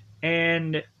kid,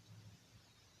 and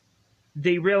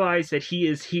they realize that he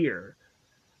is here.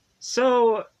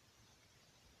 So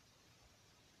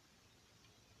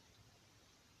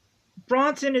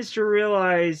Bronson is to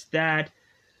realize that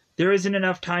there isn't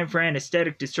enough time for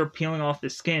anesthetic to start peeling off the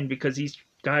skin because these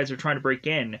guys are trying to break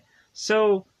in.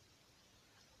 So,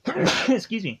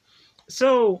 excuse me.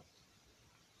 So,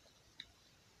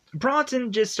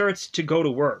 Bronson just starts to go to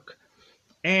work.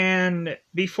 And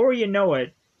before you know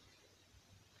it,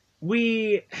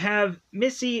 we have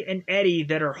Missy and Eddie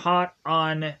that are hot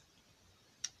on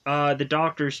the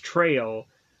doctor's trail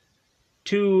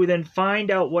to then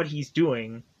find out what he's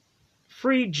doing,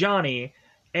 free Johnny,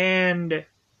 and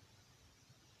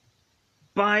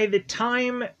by the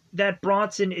time that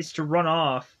Bronson is to run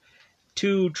off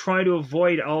to try to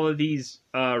avoid all of these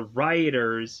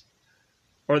rioters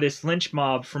or this lynch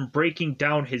mob from breaking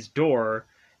down his door,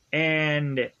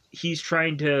 and he's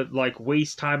trying to like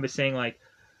waste time by saying like,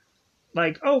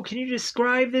 like, oh, can you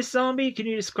describe this zombie? Can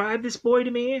you describe this boy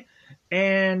to me?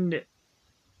 And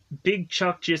Big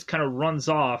Chuck just kind of runs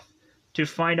off to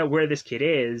find out where this kid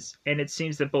is, and it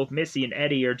seems that both Missy and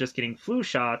Eddie are just getting flu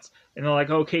shots, and they're like,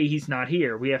 okay, he's not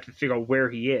here. We have to figure out where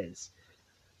he is.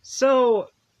 So,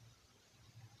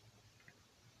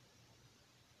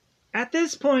 at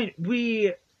this point,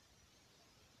 we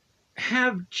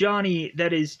have Johnny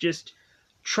that is just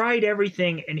tried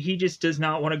everything, and he just does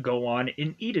not want to go on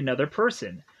and eat another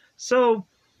person. So,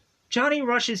 Johnny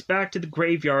rushes back to the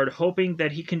graveyard, hoping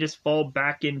that he can just fall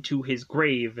back into his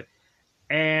grave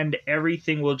and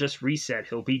everything will just reset.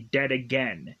 He'll be dead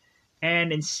again.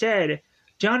 And instead,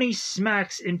 Johnny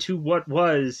smacks into what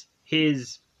was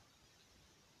his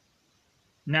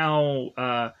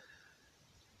now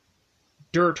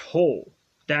dirt hole.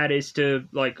 That is to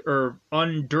like, or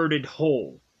undirted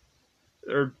hole.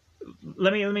 Or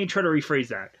let me try to rephrase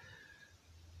that.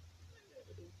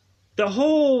 The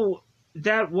hole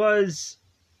that was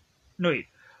no wait.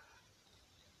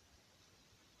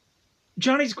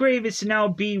 Johnny's grave is to now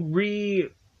be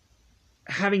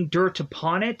having dirt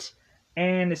upon it,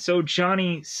 and so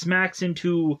Johnny smacks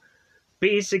into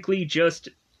basically just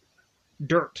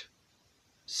dirt.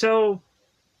 So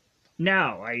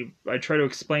now I try to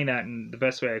explain that in the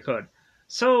best way I could.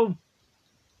 So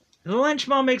the lynch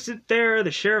mob makes it there,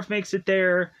 the sheriff makes it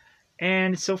there,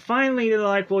 and so finally they're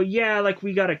like, well, yeah, like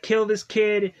we gotta kill this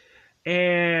kid,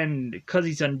 and because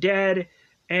he's undead,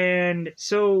 and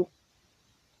so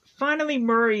finally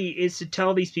Murray is to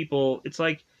tell these people, it's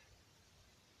like,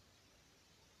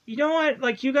 you know what,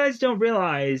 like, you guys don't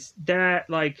realize that,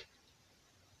 like,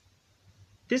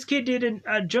 this kid did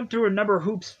jump through a number of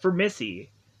hoops for Missy.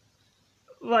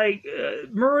 Like,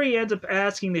 Murray ends up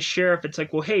asking the sheriff, it's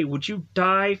like, well, hey, would you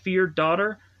die for your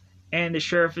daughter? And the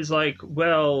sheriff is like,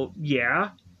 well,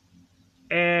 yeah.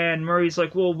 And Murray's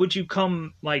like, well, would you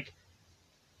come, like,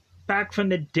 back from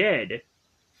the dead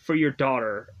for your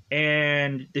daughter?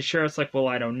 And the sheriff's like, well,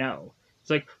 I don't know. It's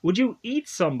like, would you eat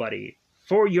somebody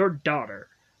for your daughter?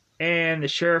 And the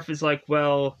sheriff is like,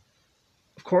 well,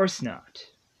 of course not.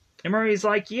 And Murray's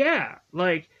like, yeah,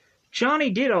 like,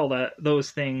 Johnny did all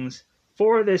those things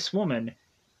for this woman.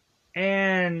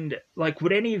 And, like,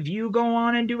 would any of you go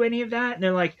on and do any of that? And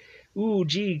they're like, ooh,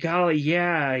 gee, golly,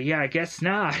 yeah, I guess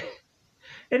not.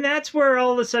 And that's where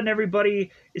all of a sudden everybody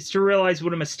is to realize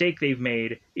what a mistake they've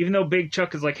made. Even though Big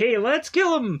Chuck is like, hey, let's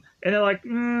kill him. And they're like,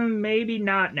 maybe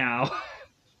not now.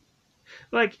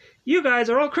 Like, you guys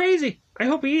are all crazy. I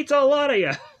hope he eats a lot of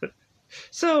you.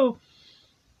 So,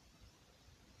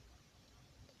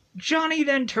 Johnny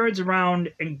then turns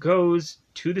around and goes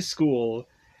to the school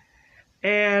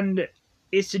and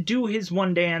is to do his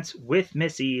one dance with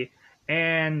Missy.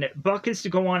 And Buck is to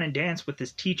go on and dance with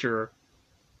his teacher.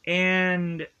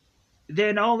 And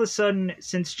then all of a sudden,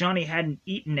 since Johnny hadn't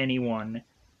eaten anyone,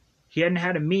 he hadn't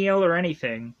had a meal or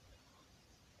anything,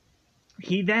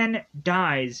 he then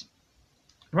dies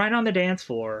right on the dance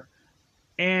floor.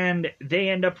 And they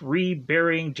end up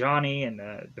re-burying Johnny, and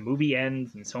the movie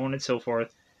ends, and so on and so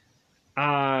forth.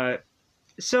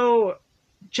 So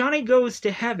Johnny goes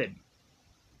to heaven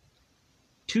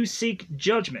to seek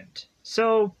judgment.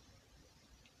 So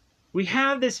we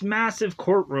have this massive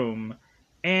courtroom,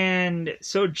 and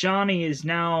so Johnny is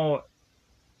now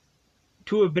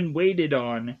to have been waited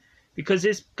on because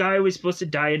this guy was supposed to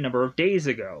die a number of days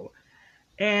ago.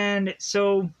 And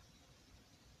so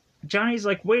Johnny's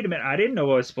like, wait a minute, I didn't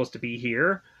know I was supposed to be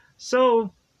here.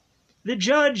 So the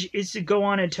judge is to go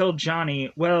on and tell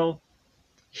Johnny, well,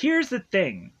 here's the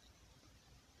thing.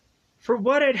 For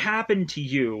what had happened to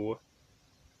you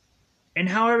and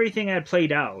how everything had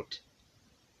played out,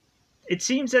 it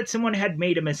seems that someone had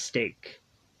made a mistake.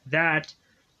 That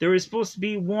there was supposed to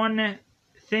be one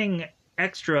thing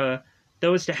extra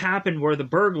that was to happen where the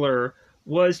burglar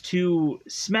was to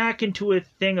smack into a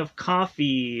thing of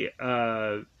coffee,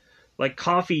 like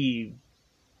coffee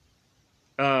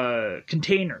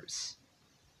containers.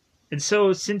 And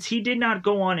so, since he did not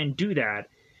go on and do that,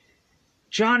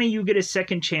 Johnny, you get a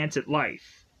second chance at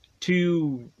life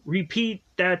to repeat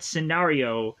that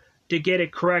scenario to get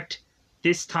it correct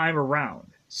this time around.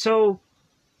 So,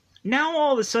 now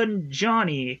all of a sudden,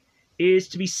 Johnny is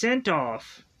to be sent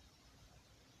off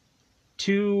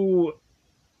to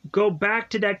go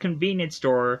back to that convenience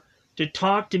store to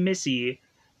talk to Missy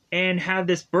and have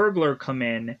this burglar come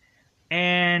in.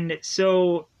 And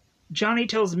so Johnny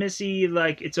tells Missy,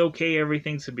 like, it's okay,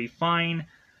 everything's gonna be fine.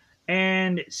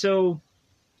 And so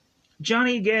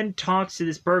Johnny again talks to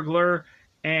this burglar,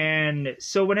 and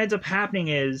so what ends up happening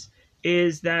is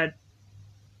that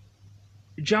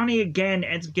Johnny again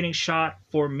ends up getting shot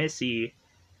for Missy.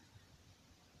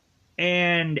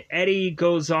 and Eddie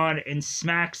goes on and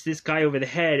smacks this guy over the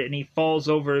head, and he falls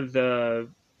over the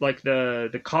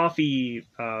coffee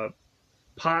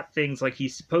pot things like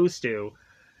he's supposed to.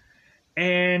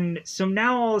 And so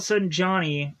now all of a sudden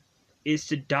Johnny is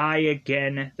to die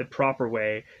again the proper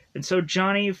way. And so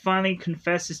Johnny finally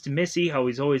confesses to Missy how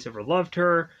he's always ever loved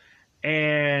her,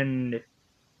 and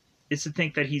is to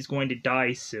think that he's going to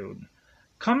die soon.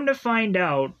 Come to find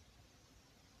out,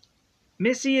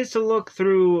 Missy is to look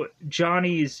through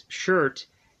Johnny's shirt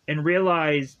and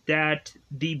realize that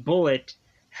the bullet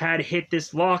had hit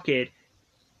this locket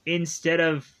instead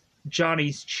of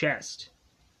Johnny's chest.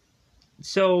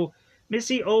 So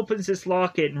Missy opens this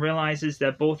locket and realizes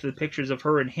that both of the pictures of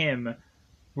her and him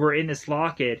were in this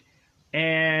locket.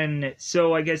 And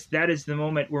so I guess that is the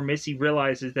moment where Missy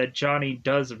realizes that Johnny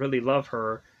does really love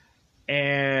her.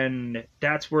 And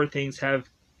that's where things have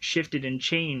shifted and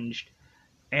changed.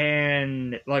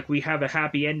 And like we have a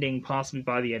happy ending possibly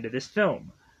by the end of this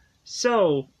film.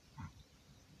 So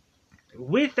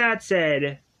with that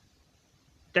said,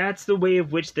 that's the way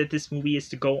of which that this movie is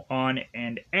to go on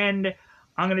and end.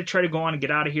 I'm going to try to go on and get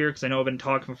out of here because I know I've been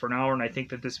talking for an hour and I think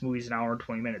that this movie is an hour and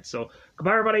 20 minutes. So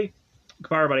goodbye everybody.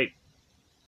 Goodbye everybody.